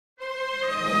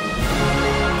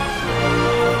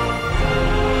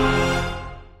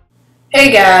Hey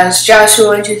guys,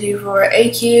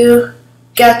 Joshua1234AQ.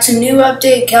 Got some new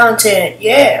update content,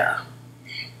 yeah.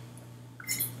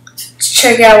 Let's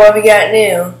check out what we got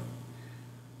new.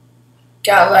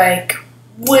 Got like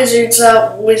wizards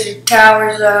up, wizard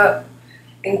towers up,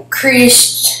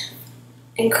 increased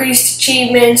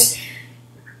achievements.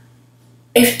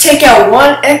 If you take out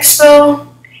one expo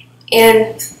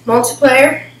in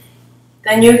multiplayer,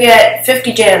 then you get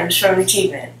 50 gems from the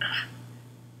achievement.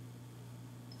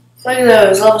 Look at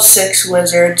those, level 6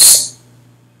 wizards.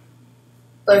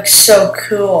 Looks so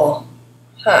cool.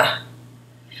 Huh.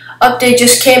 Update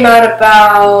just came out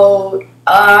about,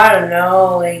 I don't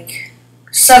know, like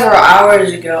several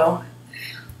hours ago.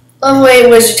 Level 8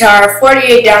 wizard tower,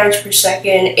 48 damage per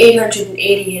second,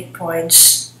 880 hit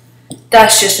points.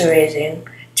 That's just amazing.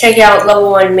 Take out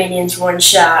level 1 minions one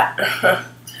shot.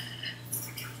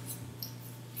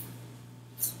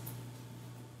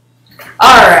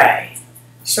 Alright.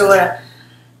 So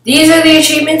these are the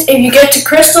achievements. If you get to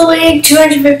Crystal League,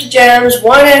 250 gems,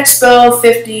 1 Expo,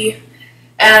 50,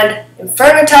 and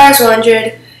Inferno Tires,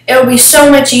 100. It will be so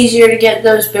much easier to get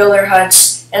those builder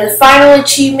huts. And the final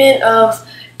achievement of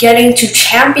getting to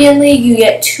Champion League, you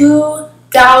get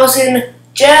 2,000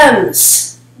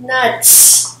 gems.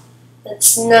 Nuts.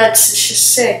 That's nuts. It's just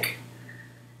sick.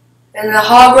 And the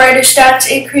Hog Rider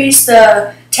stats increase,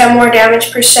 the 10 more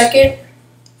damage per second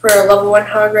for a level 1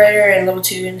 Hog Rider and level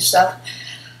 2 and stuff.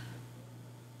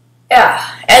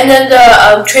 Yeah, and then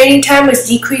the training time was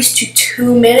decreased to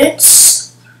 2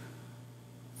 minutes.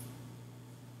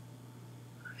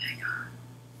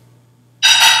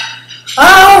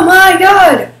 Oh my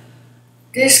god!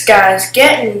 This guy's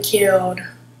getting killed.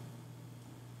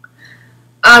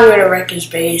 I'm gonna wreck his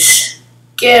base.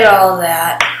 Get all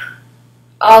that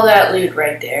loot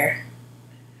right there.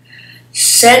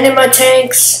 Send in my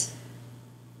tanks.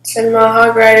 Send my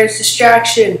Hog Riders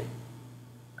distraction.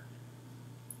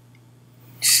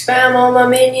 Spam all my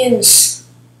minions.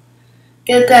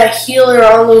 Get that healer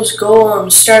on those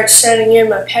golems. Start setting in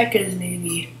my P.E.K.K.A.s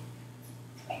maybe.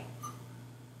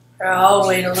 I'll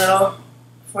wait a little.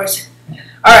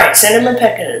 Alright, send in my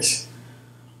P.E.K.K.A.s.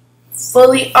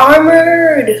 Fully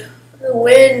armored for the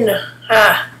win.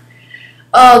 Ha.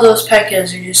 Oh, those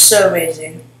P.E.K.K.A.s are just so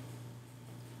amazing.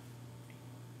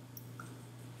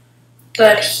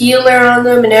 That healer on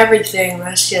them and everything,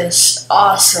 that's just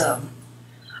awesome.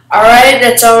 Alright,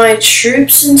 that's all my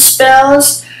troops and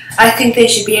spells. I think they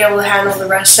should be able to handle the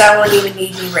rest. I won't even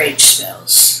need any rage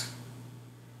spells.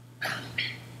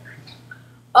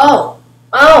 Oh,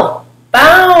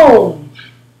 boom!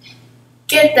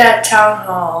 Get that town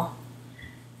hall.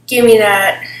 Give me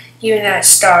that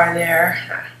star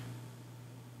there.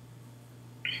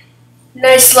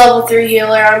 Nice level 3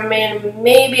 healer. I'm gonna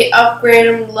maybe upgrade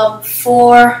him to level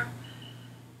 4.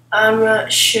 I'm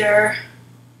not sure.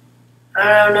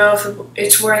 I don't know if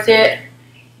it's worth it.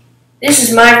 This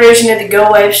is my version of the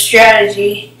Gowipe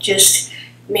strategy. Just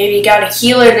maybe got a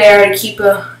healer there to keep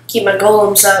my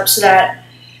golems up so that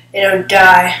they don't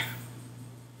die.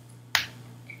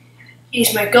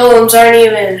 Jeez, my golems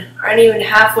aren't even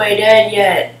halfway dead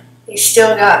yet. They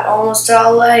still got almost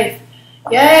all life.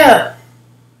 Yeah.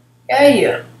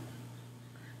 Yeah.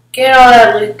 Get all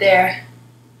that loot there.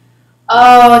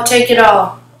 Oh, take it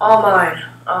all. All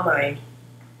mine.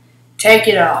 Take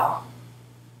it all.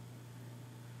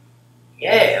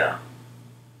 Yeah.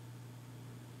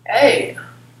 Hey.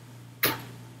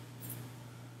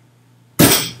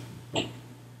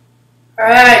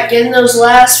 Alright, getting those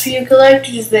last few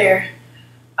collectors there.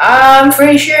 I'm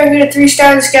pretty sure I'm going to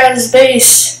 3-star this guy's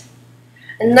base.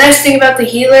 And the nice thing about the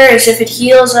healer is if it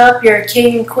heals up your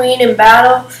king and queen in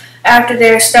battle after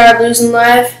they start losing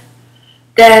life,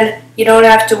 then you don't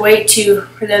have to wait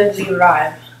for them to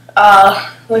revive.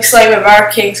 Looks like my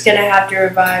Bar King's gonna have to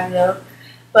revive though.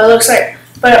 But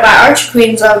my Archer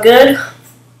Queen's all good.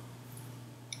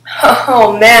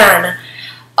 Oh man.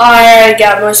 I already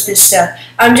got most of this stuff.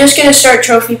 I'm just gonna start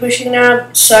trophy pushing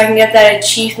now so I can get that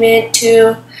achievement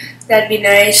too. That'd be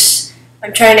nice.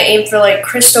 I'm trying to aim for like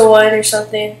Crystal 1 or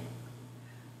something.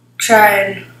 Try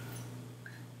and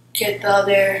get up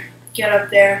there.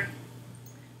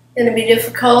 Gonna be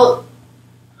difficult.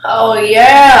 Oh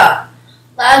yeah!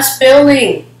 Last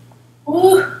building!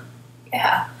 Woo!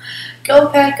 Yeah. Go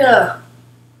P.E.K.K.A.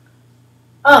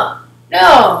 Oh,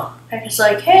 no! P.E.K.K.A's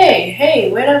like,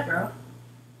 hey, wait up, bro.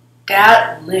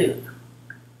 That loot.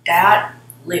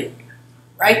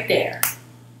 Right there.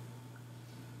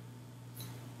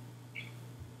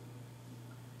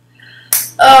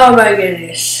 Oh my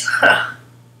goodness.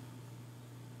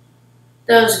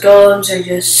 Those golems are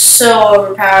just so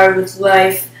overpowered with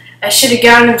life. I should have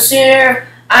gotten them sooner.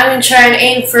 I'm gonna try and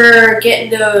aim for getting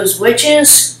those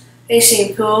witches. They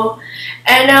seem cool.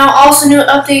 And now also new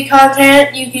update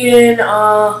content. You can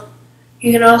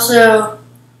also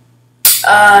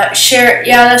share.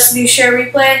 Yeah, that's the new share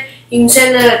replay. You can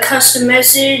send a custom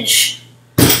message.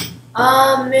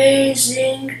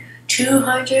 Amazing.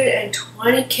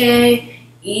 220k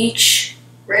each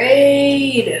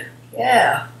raid.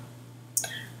 Yeah.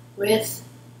 With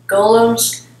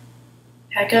golems,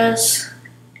 hekkas,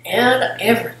 and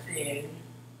everything.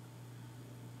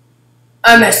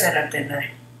 I messed that up, didn't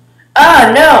I?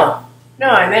 No. No,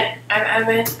 I meant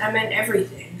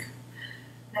everything.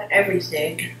 Not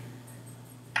everything.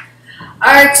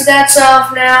 Alright, so that's all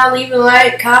for now. Leave a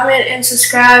like, comment, and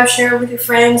subscribe. Share it with your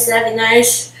friends. That'd be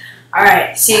nice.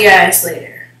 Alright, see you guys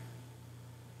later.